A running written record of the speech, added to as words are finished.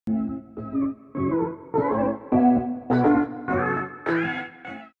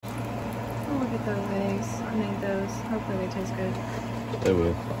taste good. They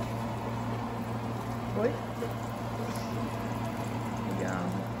will. What?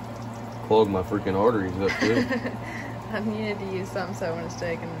 Yum. Plug my freaking arteries up too. I needed to use something so I wouldn't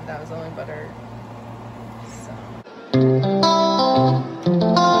stick, and that was only butter. So.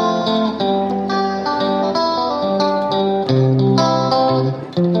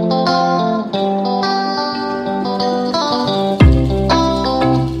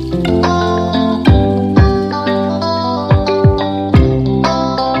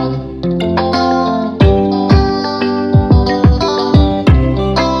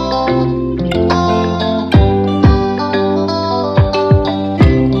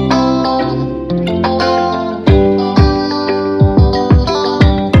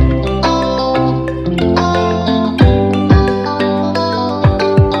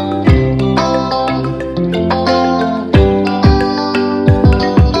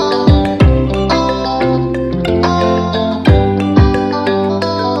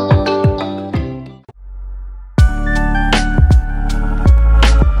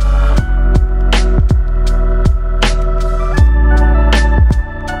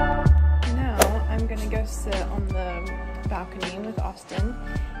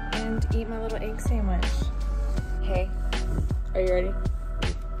 Hey, are you ready?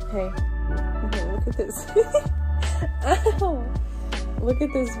 Hey, okay, look at this. Ow! Look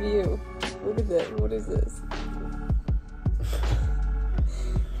at this view. Look at this. What is this?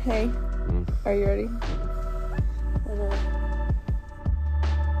 Hey, are you ready?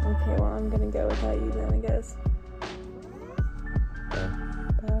 Okay, well, I'm gonna go without you then, I guess.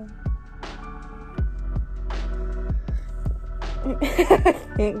 I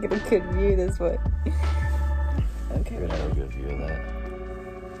can't get a good view this way. Okay. You're gonna have a good view of that.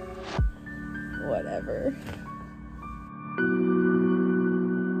 Whatever.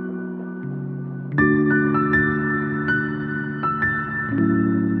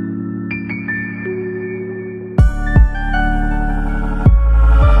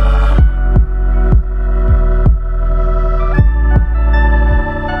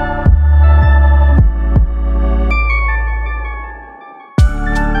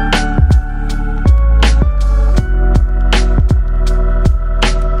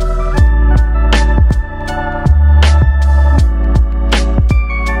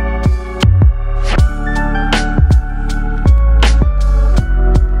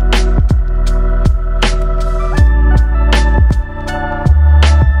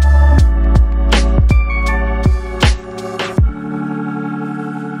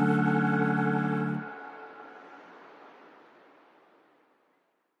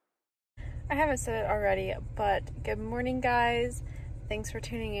 I haven't said it already, but good morning, guys. Thanks for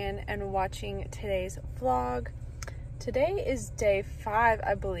tuning in and watching today's vlog. Today is day 5,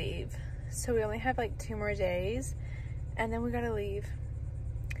 I believe. So we only have like 2 more days and then we gotta leave.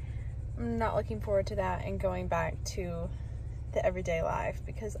 I'm not looking forward to that and going back to the everyday life,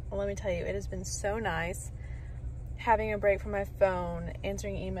 because let me tell you, it has been so nice having a break from my phone,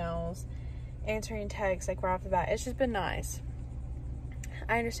 answering emails, answering texts like right off the bat. It's just been nice.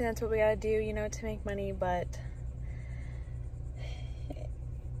 I understand that's what we gotta do, you know, to make money, but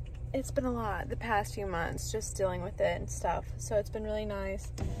it's been a lot the past few months just dealing with it and stuff. So it's been really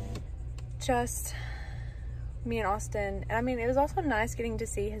nice. Just me and Austin. And I mean, it was also nice getting to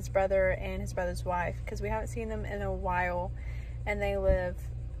see his brother and his brother's wife, because we haven't seen them in a while and they live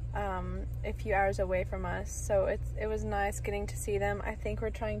a few hours away from us. So it was nice getting to see them. I think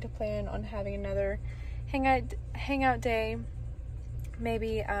we're trying to plan on having another hangout day.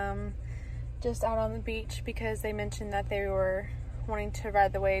 Maybe just out on the beach, because they mentioned that they were wanting to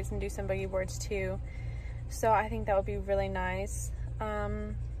ride the waves and do some boogie boards too. So I think that would be really nice.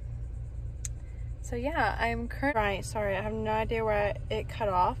 So yeah, I'm currently, right, sorry, I have no idea where it cut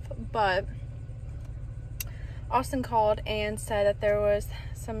off, but Austin called and said that there was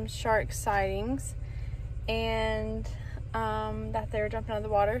some shark sightings and that they were jumping out of the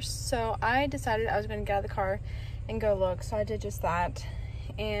water. So I decided I was going to get out of the car and go look. So I did just that,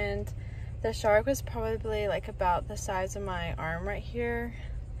 and the shark was probably like about the size of my arm right here.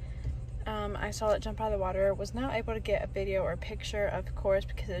 I saw it jump out of the water. Was not able to get a video or a picture, of course,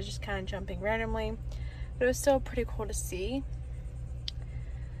 because it was just kind of jumping randomly, but it was still pretty cool to see.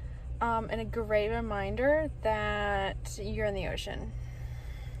 And a great reminder that you're in the ocean,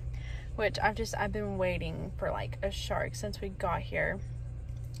 which I've been waiting for like a shark since we got here,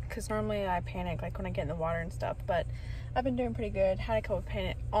 because normally I panic like when I get in the water and stuff, but I've been doing pretty good. Had a couple of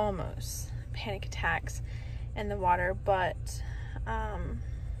almost panic attacks in the water, but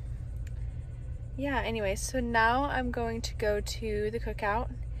yeah, anyway, so now I'm going to go to the Cookout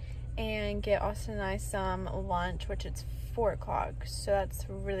and get Austin and I some lunch, which it's 4 o'clock, so that's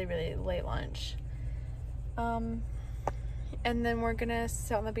really, really late lunch. And then we're gonna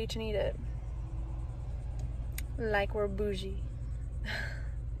sit on the beach and eat it. Like we're bougie.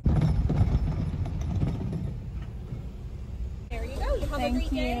 There you go. You have a great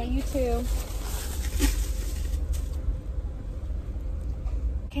day. You too.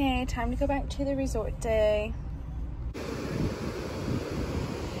 Okay, time to go back to the resort day.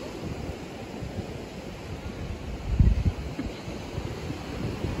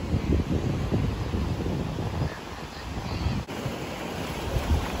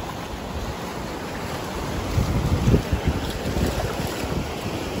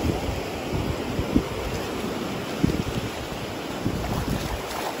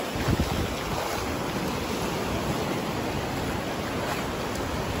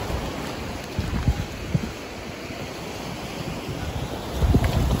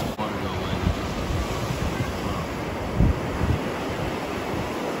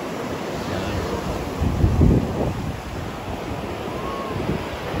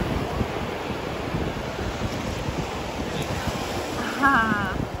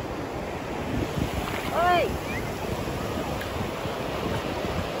 Ha! Oi!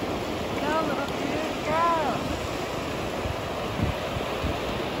 Go, little dude, go!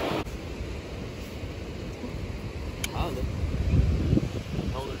 Hold it.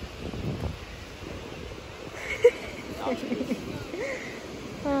 Hold it.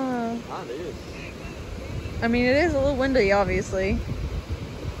 It is. I mean, it is a little windy, obviously.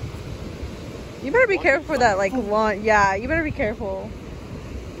 You better be careful for that, like, lawn. Yeah, you better be careful.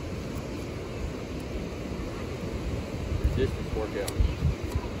 Distance workout.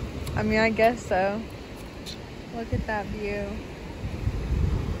 I mean, I guess so. Look at that view.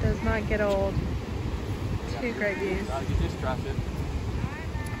 Does not get old. Two great views. Gotta get this traffic.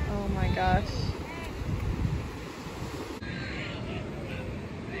 Oh my gosh.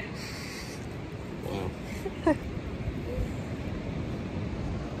 Wow.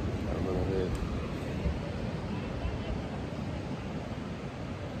 I'm on ahead.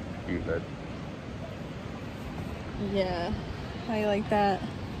 Cute, bud. Yeah. How you like that?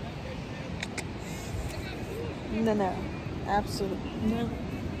 No. Absolutely no.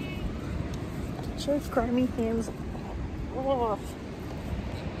 Show grimy hands off.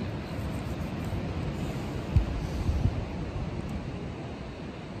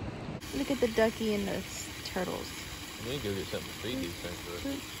 Look at the ducky and the turtles. I need to go get something to feed these things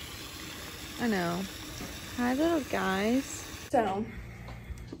for. I know. Hi, little guys. So,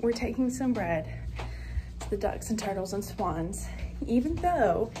 we're taking some bread to the ducks and turtles and swans, even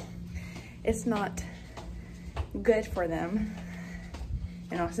though it's not good for them.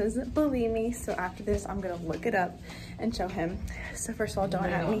 And Austin doesn't believe me, so after this, I'm gonna look it up and show him. So first of all, don't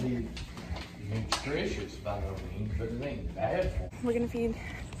at me. Nutritious by no means, but it ain't bad for them. We're gonna feed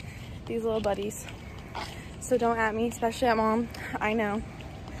these little buddies. So don't at me, especially at mom. I know.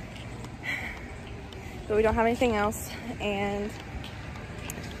 But we don't have anything else. And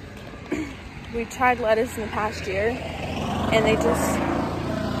we tried lettuce in the past year, and they just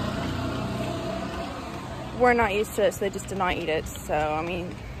were not used to it, so they just did not eat it. So, I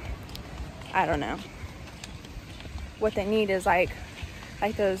mean, I don't know. What they need is like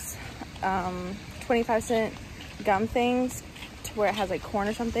those 25-cent gum things to where it has like corn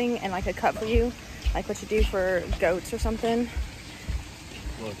or something and like a cup for you, like what you do for goats or something.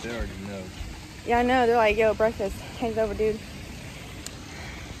 Look, they already know. Yeah, I know. They're like, yo, breakfast. Hands over, dude.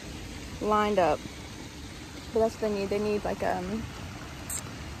 Lined up. But that's what they need. They need like a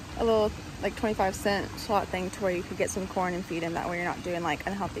little like 25-cent slot thing to where you could get some corn and feed them. That way you're not doing like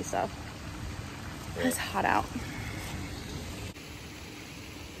unhealthy stuff. Yeah. It's hot out.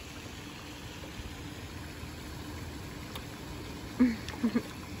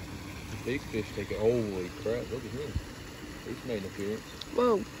 Big fish take it. Holy crap, look at him. He's made an appearance.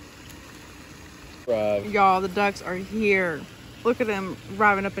 Whoa. Drive. Y'all, the ducks are here. Look at them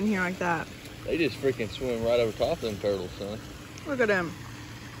driving up in here like that. They just freaking swim right over top of them turtles, son. Look at them.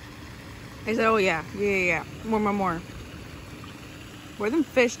 He said, oh yeah, yeah. More. Where them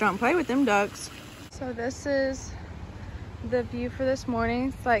fish, don't play with them ducks. So this is the view for this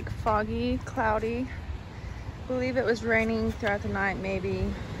morning. It's like foggy, cloudy. I believe it was raining throughout the night, maybe.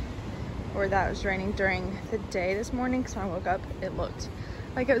 Or that was raining during the day this morning, because when I woke up, it looked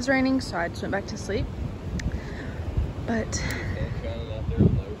like it was raining, so I just went back to sleep. But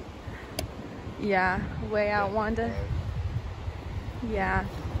yeah, way out, Wanda. Yeah,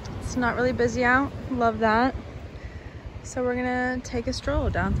 it's not really busy out. Love that. So we're gonna take a stroll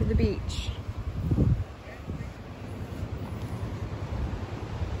down through the beach.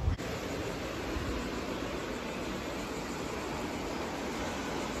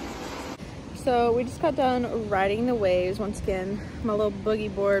 So we just got done riding the waves once again. My little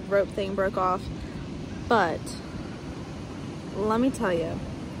boogie board rope thing broke off. But let me tell you,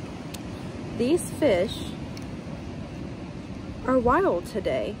 these fish are wild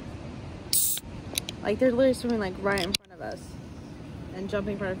today. Like they're literally swimming like right in front of us and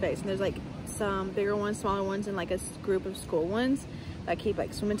jumping in front of our face. And there's like some bigger ones, smaller ones, and like a group of school ones that keep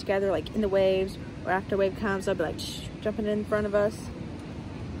like swimming together like in the waves, or after a wave comes they'll be like jumping in front of us.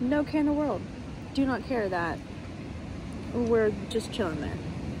 No care in the world. Do not care that we're just chilling there.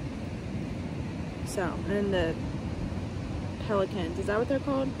 So, and then the pelicans, is that what they're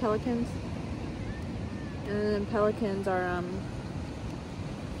called? Pelicans? And then pelicans are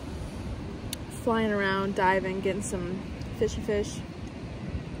flying around, diving, getting some fishy fish.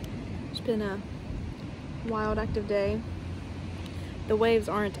 It's been a wild, active day. The waves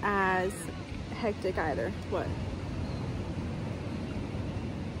aren't as hectic either. What?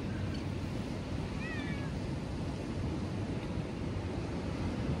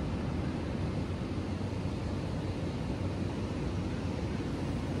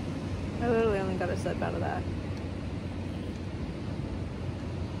 I literally only got a step out of that.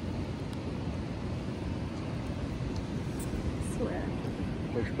 I swear.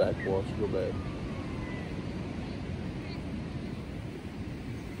 Push back, watch, go back.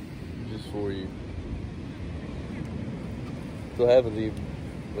 Just for you. So happens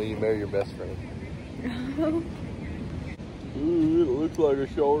when you marry your best friend. Ooh, it looks like a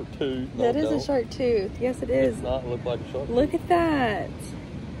shark tooth. That is a shark tooth. Yes, it is. It does not look like a shark tooth. Look at that.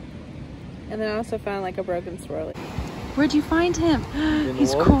 And then I also found like a broken swirly. Where'd you find him?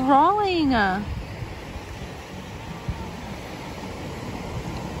 He's crawling. I'm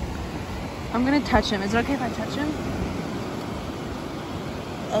gonna touch him. Is it okay if I touch him?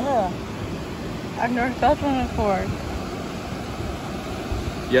 Ugh. I've never felt one before.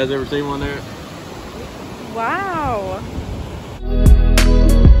 You guys ever seen one there? Wow.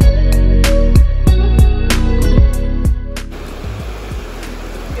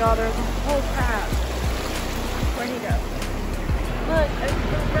 Y'all, there's a whole crab. Where'd he go? Look, it's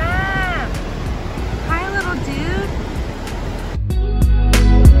the crab. Hi, little dude.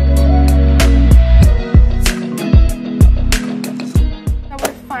 So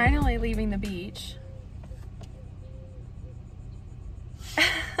we're finally leaving the beach.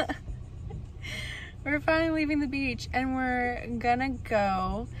 We're finally leaving the beach, and we're gonna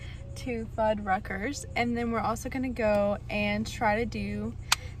go to Fuddruckers, and then we're also gonna go and try to do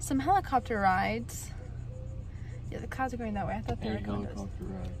some helicopter rides. Yeah, the clouds are going that way. I thought they were going this.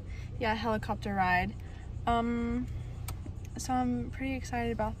 Yeah, helicopter ride. So I'm pretty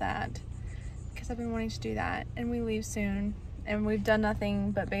excited about that because I've been wanting to do that, and we leave soon, and we've done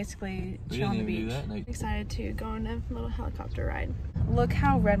nothing but basically chill on the beach. I'm excited to go on a little helicopter ride. Look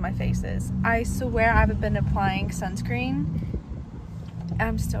how red my face is. I swear I haven't been applying sunscreen.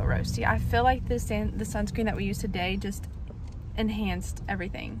 I'm still roasty. I feel like the sunscreen that we used today just enhanced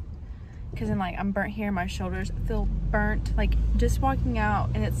everything. Because then like I'm burnt here in my shoulders. I feel burnt. Like just walking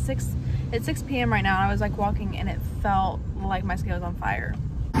out, and it's 6 p.m. right now. And I was like walking and it felt like my skin was on fire.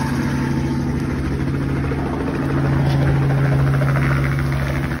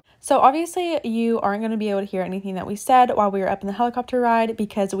 So obviously you aren't going to be able to hear anything that we said while we were up in the helicopter ride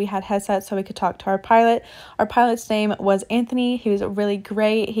because we had headsets so we could talk to our pilot. Our pilot's name was Anthony. He was really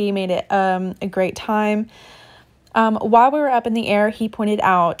great. He made it a great time. While we were up in the air, he pointed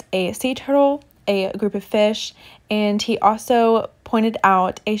out a sea turtle, a group of fish, and he also pointed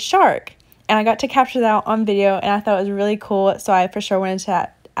out a shark. And I got to capture that on video, and I thought it was really cool, so I for sure wanted to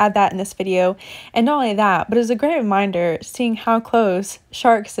add that in this video. And not only that, but it was a great reminder seeing how close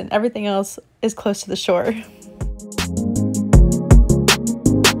sharks and everything else is close to the shore.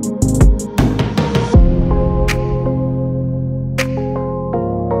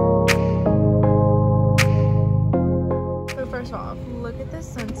 So first off, look at this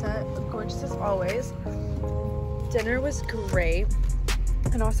sunset. It's gorgeous as always. Dinner was great.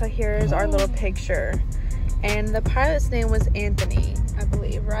 And also here's our little picture. And the pilot's name was Anthony, I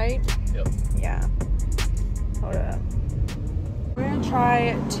believe, right? Yep. Yeah. Hold up. We're gonna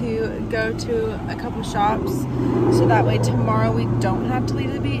try to go to a couple shops so that way tomorrow we don't have to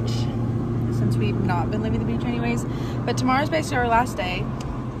leave the beach, since we've not been leaving the beach anyways. But tomorrow's basically our last day.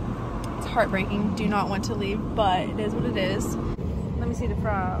 It's heartbreaking. Do not want to leave, but it is what it is. Let me see the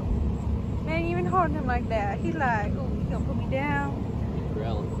frog. Man, you even holding him like that. He like, oh, he gonna put me down. He's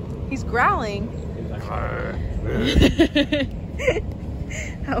growling. He's growling.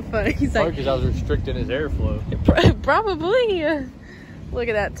 How funny. He's like, because I was restricting his airflow. Probably. Look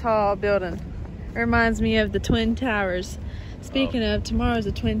at that tall building. Reminds me of the Twin Towers. Speaking of, tomorrow's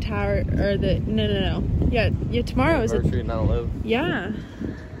a Twin Tower, or no. Yeah, tomorrow is Anniversary of 9/11. Yeah.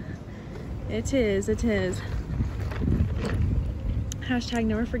 It is. Hashtag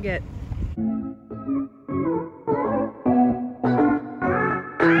never forget.